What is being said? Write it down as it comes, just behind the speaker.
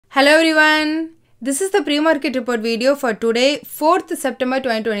Hello everyone. This is the pre-market report video for today, 4th September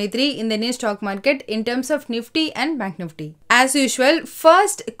 2023 in the Indian stock market in terms of Nifty and Bank Nifty. As usual,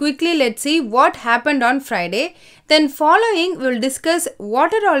 first quickly let's see what happened on Friday. Then following we'll discuss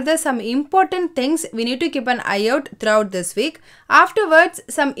what are all the some important things we need to keep an eye out throughout this week. Afterwards,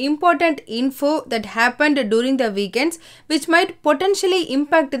 some important info that happened during the weekends which might potentially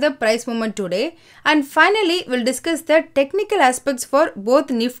impact the price movement today. And finally, we'll discuss the technical aspects for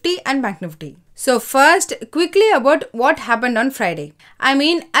both Nifty and Bank Nifty. So first, quickly about what happened on Friday.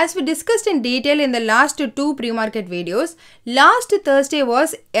 As we discussed in detail in the last two pre-market videos, last Thursday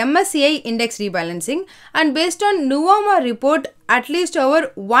was MSCI index rebalancing, and based on Nuvama report, at least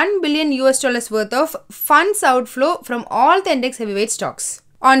over $1 billion worth of funds outflow from all the index heavyweight stocks.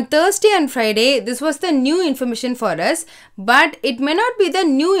 On Thursday and Friday, this was the new information for us, but it may not be the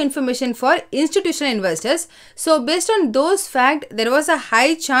new information for institutional investors. So based on those facts, there was a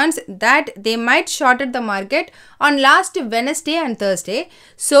high chance that they might shorted the market on last Wednesday and Thursday.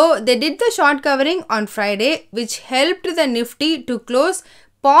 So they did the short covering on Friday, which helped the Nifty to close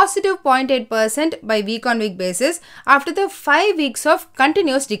positive 0.8% by week-on-week basis after the 5 weeks of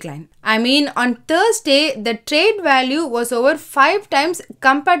continuous decline. On Thursday, the trade value was over 5 times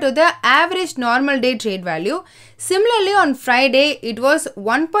compared to the average normal day trade value. Similarly, on Friday, it was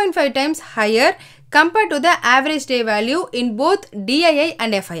 1.5 times higher compared to the average day value in both DII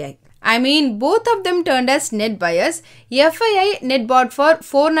and FII. Both of them turned as net buyers. FII net bought for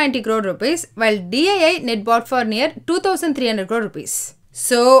 490 crore rupees, while DII net bought for near 2300 crore rupees.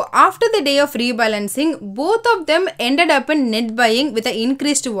 So, after the day of rebalancing, both of them ended up in net buying with an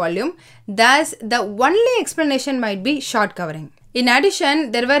increased volume. Thus, the only explanation might be short covering. In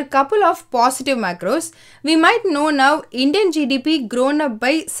addition, there were a couple of positive macros. We might know now Indian GDP grown up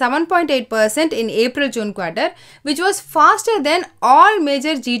by 7.8% in April-June quarter, which was faster than all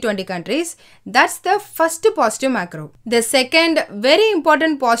major G20 countries. That's the first positive macro. The second very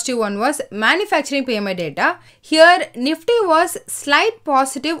important positive one was manufacturing PMI data. Here, Nifty was slight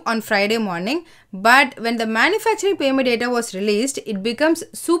positive on Friday morning, but when the manufacturing PMI data was released, it becomes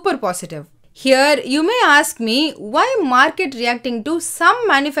super positive. Here, you may ask me why market reacting to some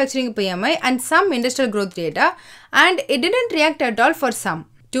manufacturing PMI and some industrial growth data, and it didn't react at all for some.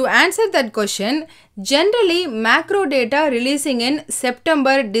 To answer that question, generally macro data releasing in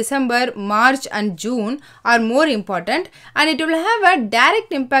September, December, March and June are more important, and it will have a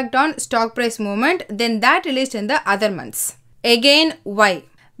direct impact on stock price movement than that released in the other months. Again, why?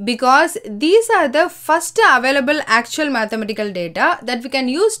 Because these are the first available actual mathematical data that we can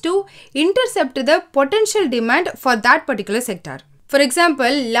use to intercept the potential demand for that particular sector. For example,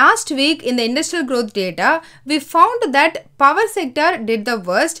 last week in the industrial growth data, we found that power sector did the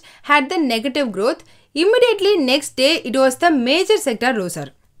worst, had the negative growth. Immediately next day, it was the major sector loser.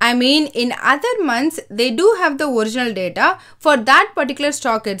 In other months, they do have the original data for that particular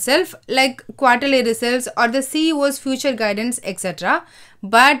stock itself, like quarterly results or the CEO's future guidance, etc.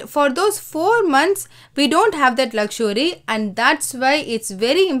 But for those 4 months, we don't have that luxury, and that's why it's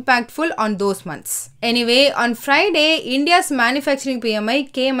very impactful on those months. Anyway, on Friday, India's manufacturing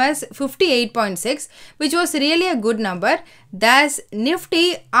PMI came as 58.6, which was really a good number. Thus,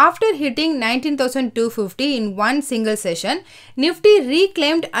 Nifty, after hitting 19,250 in one single session, Nifty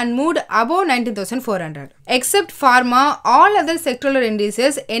reclaimed and moved above 19,400. Except pharma, all other sectoral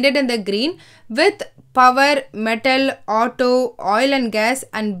indices ended in the green, with power, metal, auto, oil and gas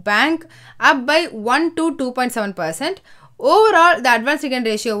and bank up by 1 to 2.7%. Overall, the advanced return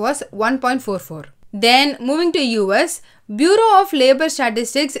ratio was 1.44. Then moving to US, Bureau of Labor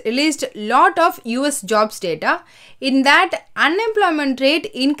Statistics released lot of US jobs data. In that, unemployment rate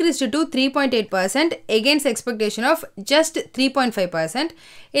increased to 3.8% against expectation of just 3.5%.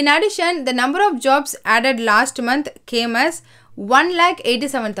 In addition, the number of jobs added last month came as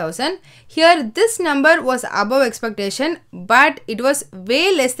 1,87,000. Here, this number was above expectation, but it was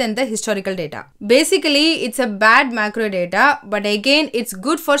way less than the historical data. Basically, it's a bad macro data, but again, it's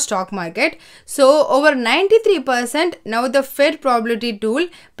good for stock market. So, over 93%, now the Fed probability tool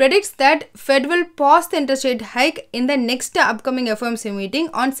predicts that Fed will pause the interest rate hike in the next upcoming FOMC meeting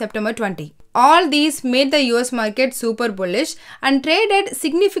on September 20. All these made the US market super bullish and traded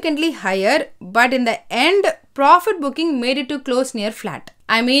significantly higher, but in the end, profit booking made it to close near flat.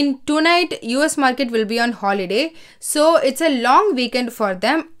 Tonight US market will be on holiday, so it's a long weekend for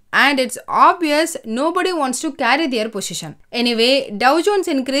them, and it's obvious nobody wants to carry their position. Anyway, Dow Jones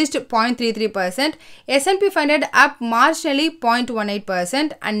increased 0.33%, S&P 500 up marginally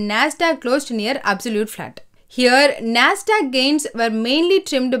 0.18%, and Nasdaq closed near absolute flat. Here, Nasdaq gains were mainly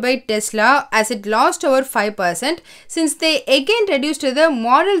trimmed by Tesla as it lost over 5% since they again reduced the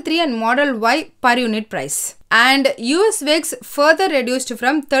Model 3 and Model Y per unit price. And US VIX further reduced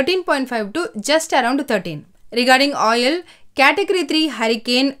from 13.5 to just around 13. Regarding oil, Category 3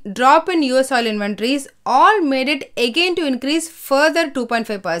 hurricane, drop in US oil inventories all made it again to increase further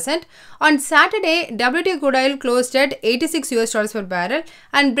 2.5%. On Saturday, WTI crude oil closed at $86 per barrel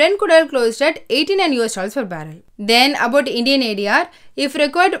and Brent crude oil closed at $89 per barrel. Then about Indian ADR, if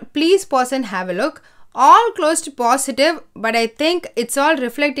required, please pause and have a look. All closed positive, but I think it's all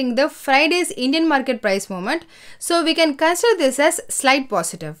reflecting the Friday's Indian market price movement, so we can consider this as slight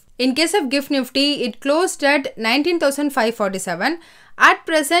positive. In case of GIFT Nifty, it closed at 19,547. At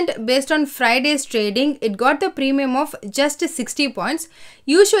present, based on Friday's trading, it got the premium of just 60 points.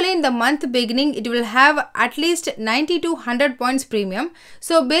 Usually in the month beginning, it will have at least 90 to 100 points premium.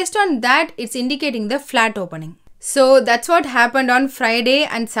 So based on that, it's indicating the flat opening. So that's what happened on Friday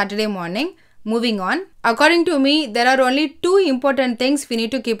and Saturday morning. Moving on, according to me, there are only two important things we need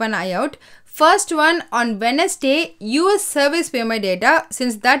to keep an eye out. First one, on Wednesday, US service PMI data,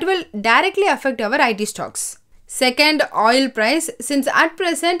 since that will directly affect our IT stocks. Second, oil price, since at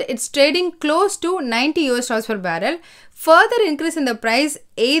present it's trading close to $90 per barrel. Further increase in the price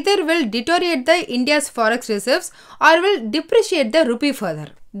either will deteriorate the India's forex reserves or will depreciate the rupee further.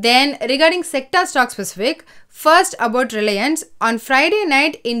 Then regarding sector stock specific, first about Reliance, on Friday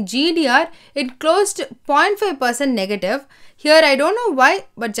night in GDR, it closed 0.5% negative. Here I don't know why,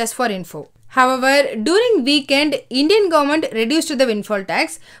 but just for info. However, during weekend, Indian government reduced the windfall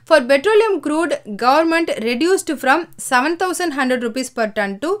tax. For petroleum crude, government reduced from 7,100 rupees per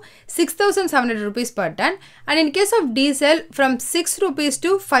ton to 6,700 rupees per ton. And in case of diesel, from 6 rupees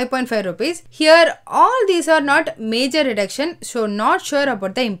to 5.5 rupees. Here, all these are not major reduction, so not sure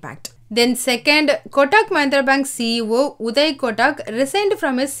about the impact. Then second, Kotak Mahindra Bank CEO Uday Kotak resigned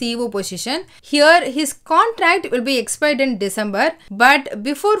from his CEO position. Here, his contract will be expired in December, but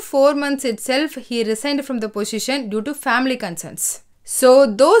before 4 months itself, he resigned from the position due to family concerns. So,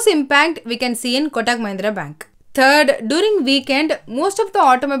 those impact we can see in Kotak Mahindra Bank. Third, during weekend, most of the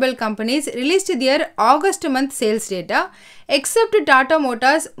automobile companies released their August month sales data. Except Tata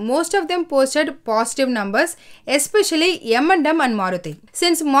Motors, most of them posted positive numbers, especially M&M and Maruti.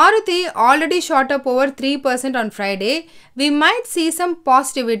 Since Maruti already shot up over 3% on Friday, we might see some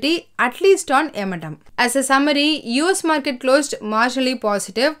positivity at least on M&M. As a summary, US market closed marginally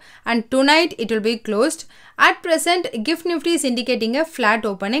positive and tonight it will be closed. At present, GIFT Nifty is indicating a flat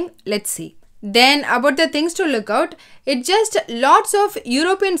opening. Let's see. Then about the things to look out, it just lots of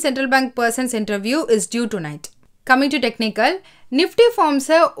European Central Bank persons interview is due tonight. Coming to technical, Nifty forms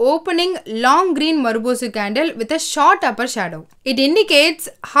a opening long green Marubozu candle with a short upper shadow. It indicates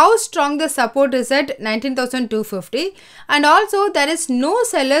how strong the support is at 19,250 and also there is no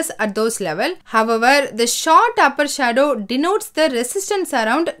sellers at those level. However, the short upper shadow denotes the resistance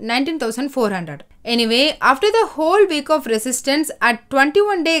around 19,400. Anyway, after the whole week of resistance at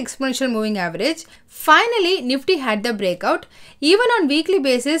 21-day exponential moving average, finally Nifty had the breakout. Even on weekly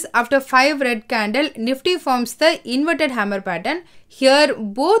basis, after 5 red candle, Nifty forms the inverted hammer pattern. Here,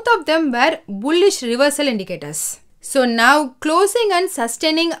 both of them were bullish reversal indicators. So now, closing and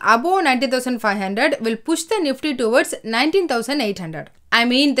sustaining above 19,500 will push the Nifty towards 19,800. I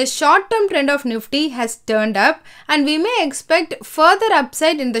mean, the short-term trend of Nifty has turned up and we may expect further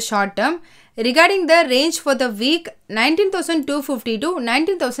upside in the short term. Regarding the range for the week, 19,250 to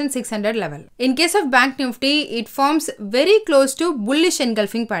 19,600 level. In case of Bank Nifty, it forms very close to bullish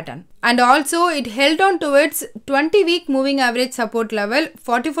engulfing pattern. And also, it held on to its 20-week moving average support level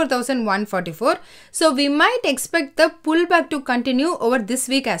 44,144. So, we might expect the pullback to continue over this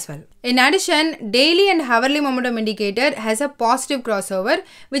week as well. In addition, daily and hourly momentum indicator has a positive crossover,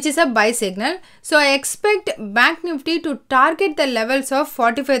 which is a buy signal. So, I expect Bank Nifty to target the levels of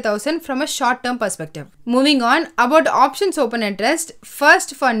 45,000 from a short-term perspective. Moving on, about options open interest.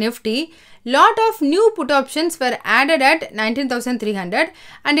 First for Nifty, lot of new put options were added at 19,300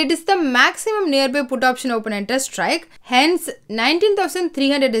 and it is the maximum nearby put option open interest strike. Hence,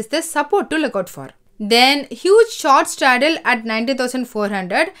 19,300 is the support to look out for. Then, huge short straddle at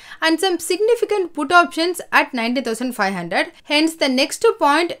 19,400 and some significant put options at 19,500. Hence, the next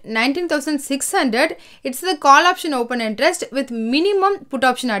point 19,600, it's the call option open interest with minimum put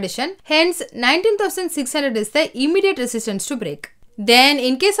option addition. Hence, 19,600 is the immediate resistance to break. Then,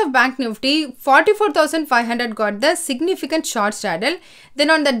 in case of Bank Nifty, 44,500 got the significant short straddle.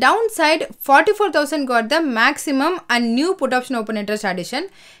 Then on the downside, 44,000 got the maximum and new put option open interest addition.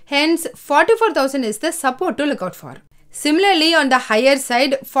 Hence, 44,000 is the support to look out for. Similarly, on the higher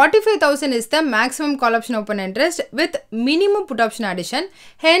side, 45,000 is the maximum call option open interest with minimum put option addition.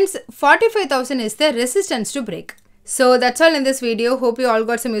 Hence, 45,000 is the resistance to break. So that's all in this video. Hope you all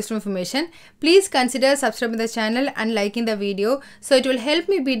got some useful information. Please consider subscribing to the channel and liking the video so it will help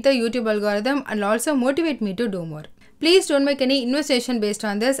me beat the YouTube algorithm and also motivate me to do more. Please don't make any investigation based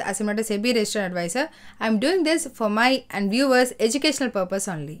on this, as I'm not a SEBI registered advisor. I'm doing this for my and viewers' educational purpose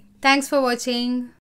only. Thanks for watching.